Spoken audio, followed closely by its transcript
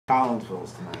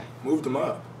Collinsville's tonight. Moved them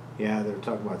up. Yeah, they're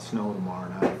talking about snow tomorrow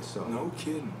night. So no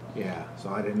kidding. Yeah, so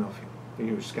I didn't know if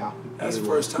you were scouting. That's the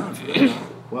first time for them.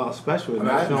 Well, especially with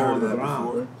no snow on the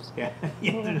ground. Yeah,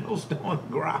 there's no snow on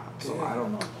the ground. So I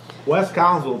don't know. West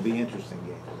Collinsville will be an interesting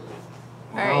game.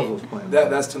 Collinsville's playing.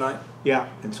 That's tonight. Yeah,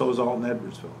 and so is Alton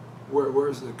Edwardsville.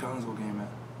 Where's the Collinsville game at?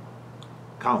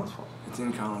 Collinsville. It's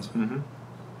in Collinsville. Mm-hmm.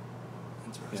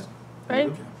 Interesting. Yeah.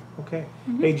 Right. Okay.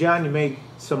 Hey, John, you made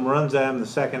some runs at him in the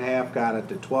second half, got it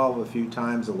to 12 a few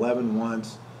times, 11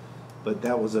 once, but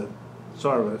that was a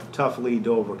sort of a tough lead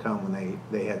to overcome when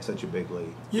they had such a big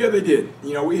lead. Yeah, they did.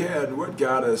 You know, we had what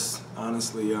got us,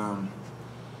 honestly,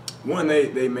 one,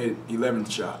 they made 11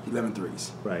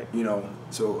 threes. Right. You know,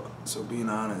 so being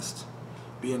honest,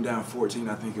 being down 14,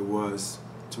 I think it was,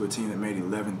 to a team that made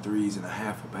 11 threes in a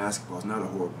half of basketball is not a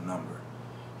horrible number.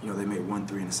 You know, they made 1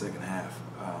 3 in the second half.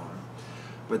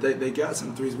 But they got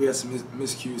some threes. We had some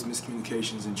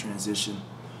miscommunications in transition,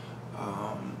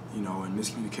 you know, and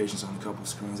miscommunications on a couple of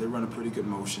screens. They run a pretty good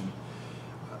motion.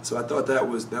 So I thought that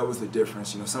was the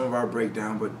difference. You know, some of our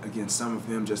breakdown, but again, some of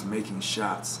them just making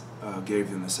shots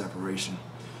gave them the separation.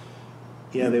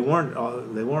 Yeah, they weren't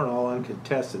all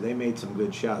uncontested. They made some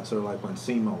good shots, sort of like when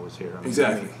SIUE was here. I mean,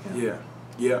 exactly.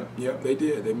 Yeah, they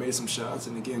did. They made some shots,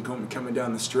 and again, coming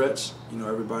down the stretch, you know,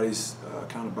 everybody's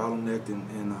kind of bottlenecked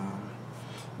and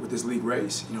with this league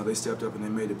race, you know, they stepped up and they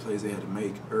made the plays they had to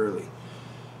make early.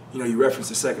 You know, you referenced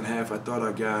the second half. I thought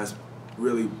our guys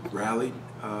really rallied.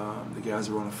 The guys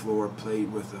who were on the floor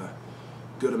played with a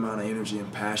good amount of energy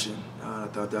and passion. I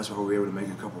thought that's why we were able to make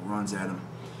a couple runs at them.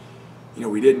 You know,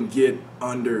 we didn't get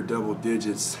under double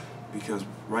digits because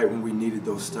right when we needed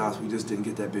those stops, we just didn't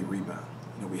get that big rebound.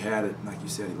 You know, we had it, like you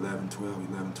said, 11,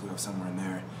 12, somewhere in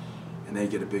there, and they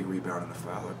get a big rebound on the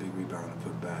foul or a big rebound on the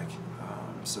putback.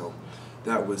 So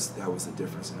that was the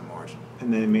difference in the margin.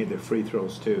 And then they made their free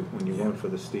throws too when you went for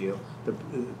the steal. The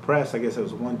press, I guess it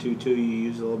was 1-2-2. You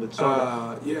used a little bit.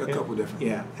 Yeah, a couple different.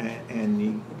 Yeah, and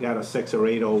you got a 6 or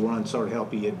 8-0 run, sort of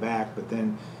help you get back. But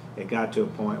then it got to a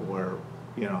point where,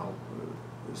 you know,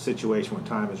 the situation when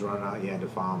time was running out, you had to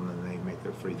foul them, and they make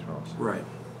their free throws. Right.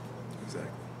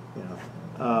 Exactly. You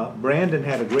know, Brandon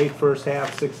had a great first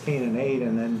half, 16 and 8,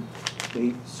 and then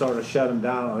they sort of shut him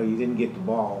down. Or he didn't get the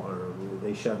ball, or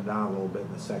they shut him down a little bit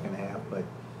in the second half. But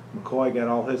McCoy got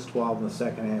all his 12 in the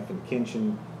second half, and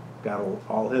Kinchin got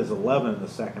all his 11 in the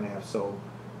second half. So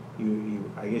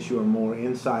I guess you were more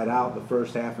inside out the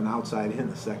first half and outside in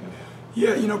the second half.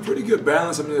 Yeah, you know, pretty good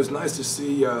balance. I mean, it was nice to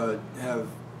see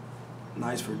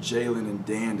nice for Jalen and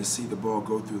Dan to see the ball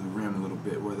go through the rim a little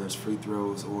bit, whether it's free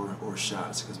throws or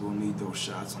shots, because we'll need those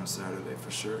shots on Saturday for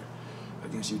sure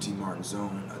against UT Martin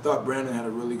zone. I thought Brandon had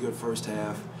a really good first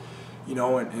half. You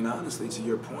know, and honestly, to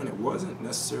your point, it wasn't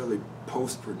necessarily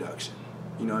post-production.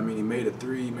 You know, I mean, he made a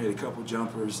 3, made a couple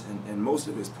jumpers, and most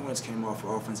of his points came off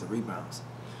of offensive rebounds.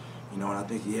 You know, and I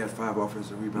think he had 5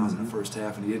 offensive rebounds in the first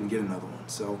half, and he didn't get another one.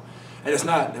 So, and it's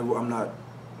not, I'm not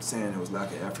saying it was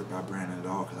lack of effort by Brandon at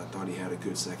all, because I thought he had a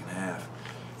good second half.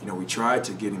 You know, we tried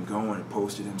to get him going and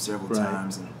posted him several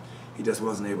times, and he just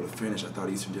wasn't able to finish. I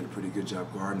thought Eastern did a pretty good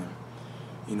job guarding him.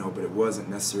 You know, but it wasn't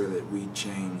necessarily that we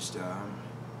changed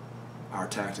our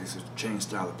tactics, changed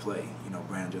style of play. You know,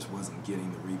 Brandon just wasn't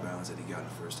getting the rebounds that he got in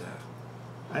the first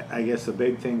half. I guess the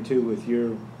big thing, too, with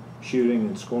your shooting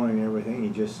and scoring and everything, you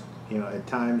just, you know, at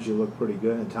times you look pretty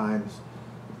good, at times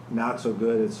not so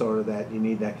good. It's sort of that you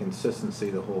need that consistency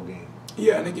the whole game.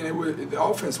 Yeah, and again, the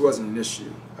offense wasn't an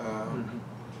issue.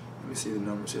 Let me see the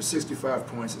numbers here. 65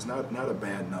 points is not a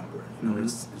bad number. You know,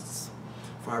 it's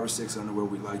 5 or 6 under where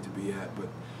we'd like to be at. But,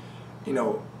 you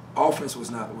know, offense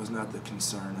was not the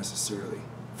concern necessarily,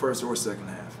 first or second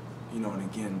half. You know, and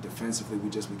again, defensively, we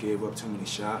gave up too many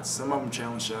shots. Some of them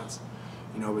challenge shots,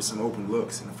 you know, with some open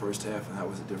looks in the first half, and that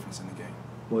was the difference in the game.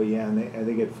 Well, yeah, and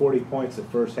they get 40 points the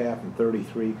first half and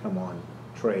 33 come on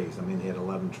trays. I mean, they had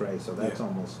 11 trays, so that's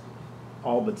almost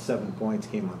all but 7 points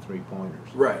came on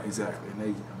 3-pointers. Right, exactly.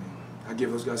 And I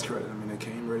give those guys credit. I mean, they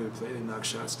came ready to play. They knocked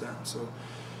shots down, so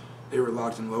they were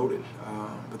locked and loaded.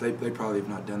 But they probably have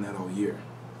not done that all year,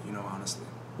 you know, honestly.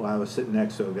 Well, I was sitting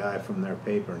next to a guy from their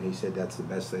paper, and he said that's the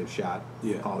best they've shot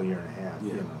all year and a half.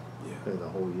 You know, for the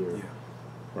whole year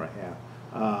for a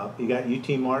half. You got UT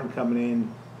Martin coming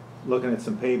in, looking at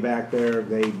some payback there.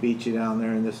 They beat you down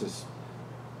there, and this is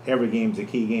every game's a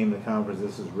key game in the conference.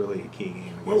 This is really a key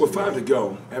game. Well, with 5 to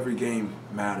go, every game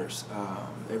matters.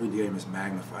 Every game is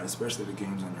magnified, especially the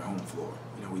games on your home floor.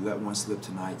 You know, we let one slip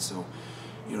tonight, so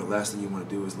you know the last thing you want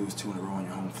to do is lose 2 in a row on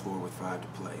your home floor with 5 to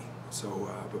play. So,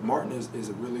 but Martin is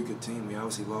a really good team. We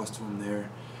obviously lost to them there.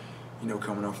 You know,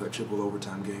 coming off that triple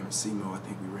overtime game at SIUE, I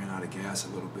think we ran out of gas a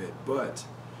little bit, but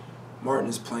Martin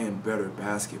is playing better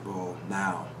basketball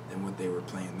now than what they were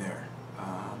playing there.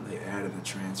 They added a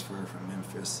transfer from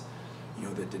Memphis,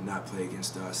 that did not play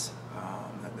against us.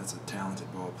 That's a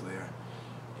talented ball player,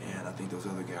 and I think those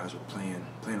other guys are playing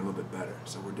a little bit better.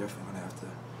 So we're definitely going to have to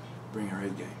bring our A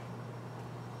game.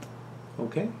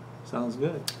 Okay, sounds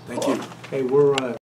good. Thank you. Hey, we're